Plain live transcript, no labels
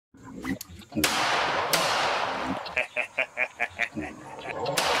fucking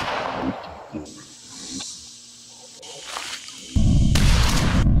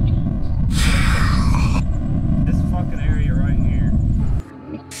area right here.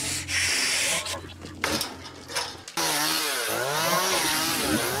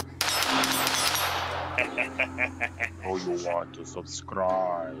 I know you want to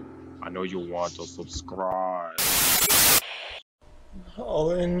subscribe. I know you want to subscribe. I'm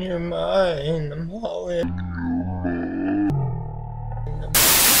all in your mind. I'm all in.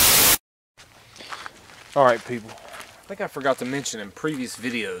 Alright people, I think I forgot to mention in previous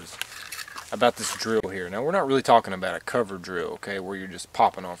videos about this drill here. Now we're not really talking about a cover drill, okay, where you're just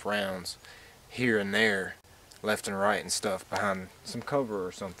popping off rounds here and there, left and right and stuff behind some cover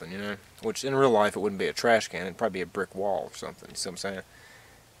or something, you know, which in real life it wouldn't be a trash can, it'd probably be a brick wall or something, you see what I'm saying,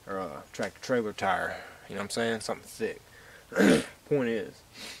 or a tractor trailer tire, you know what I'm saying, something thick. Point is,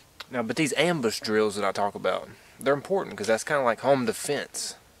 now but these ambush drills that I talk about, they're important because that's kind of like home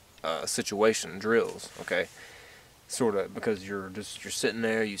defense situation drills, okay, sort of, because you're sitting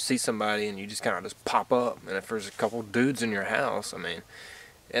there, you see somebody and you just kind of just pop up, and if there's a couple dudes in your house, I mean,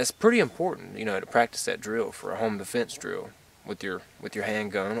 it's pretty important, you know, to practice that drill for a home defense drill with your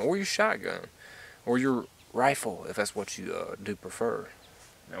handgun or your shotgun or your rifle if that's what you do prefer.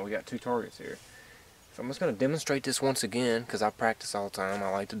 Now we got two targets here, so I'm just going to demonstrate this once again because I practice all the time. I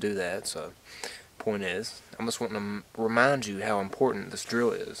like to do that. So point is, I'm just wanting to remind you how important this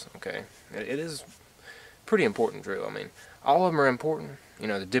drill is, okay? It is pretty important drill. I mean, all of them are important, you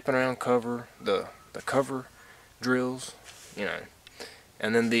know, the dipping around cover, the cover drills, you know,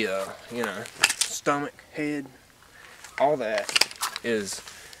 and then the you know, stomach, head, all that is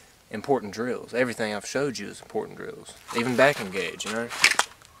important drills. Everything I've showed you is important drills, even back engage, you know.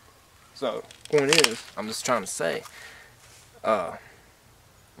 So point is, I'm just trying to say,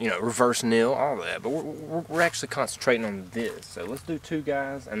 you know, reverse nil, all that, but we're actually concentrating on this. So let's do 2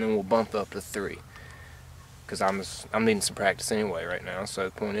 guys and then we'll bump up to 3, because I'm needing some practice anyway right now. So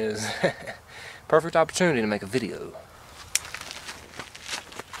the point is, perfect opportunity to make a video.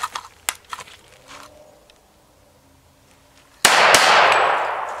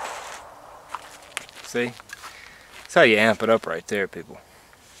 See? That's how you amp it up right there, people.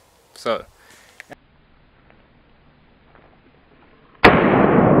 So the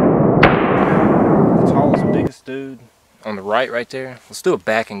tallest, biggest dude on the right there. Let's do a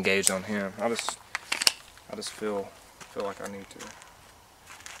back engage on him. I just feel like I need to.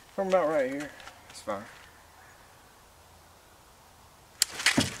 From about right here, it's fine.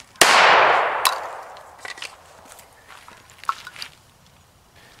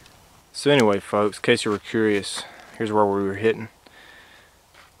 So anyway, folks, in case you were curious, here's where we were hitting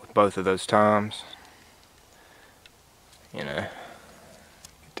with both of those times. You know,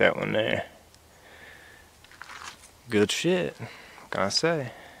 get that one there. Good shit, what can I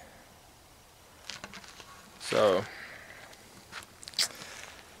say? So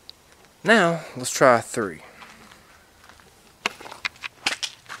now let's try 3.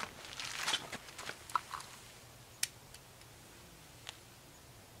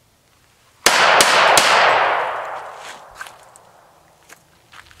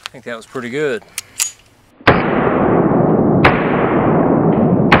 I think that was pretty good.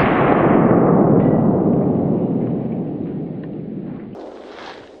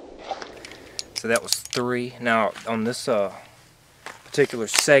 So that was 3. Now on this particular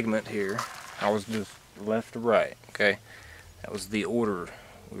segment here, I was just left to right, okay? That was the order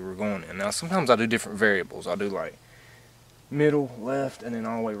we were going in. Now sometimes I do different variables. I'll do like middle, left, and then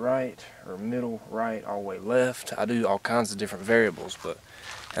all the way right, or middle, right, all the way left. I do all kinds of different variables, but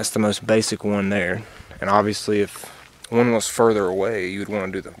that's the most basic one there. And obviously if one was further away, you would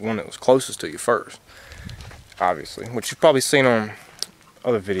want to do the one that was closest to you first, obviously, which you've probably seen on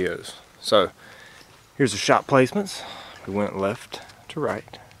other videos. So here's the shot placements. We went left to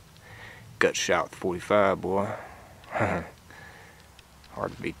right. Gut shot with 45, boy. Hard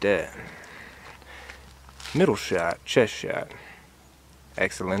to beat that. Middle shot, chest shot.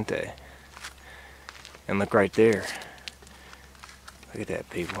 Excelente. And look right there. Look at that,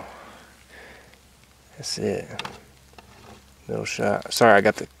 people. That's it. Middle shot. Sorry, I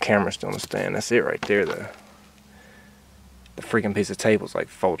got the camera still on the stand. That's it right there, though. The freaking piece of table's like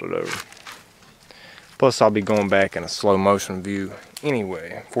folded over. Plus, I'll be going back in a slow motion view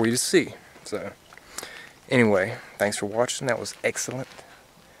anyway for you to see. So, anyway, thanks for watching. That was excellent.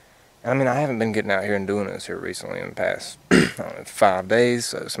 I mean, I haven't been getting out here and doing this here recently in the past, I don't know, 5 days.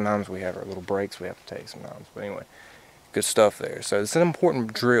 So sometimes we have our little breaks we have to take sometimes. But anyway, good stuff there. So it's an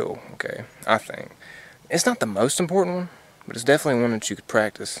important drill, okay, I think. It's not the most important one, but it's definitely one that you could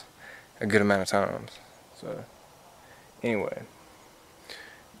practice a good amount of times. So anyway,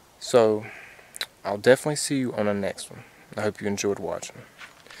 so I'll definitely see you on the next one. I hope you enjoyed watching,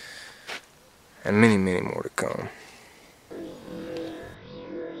 and many more to come.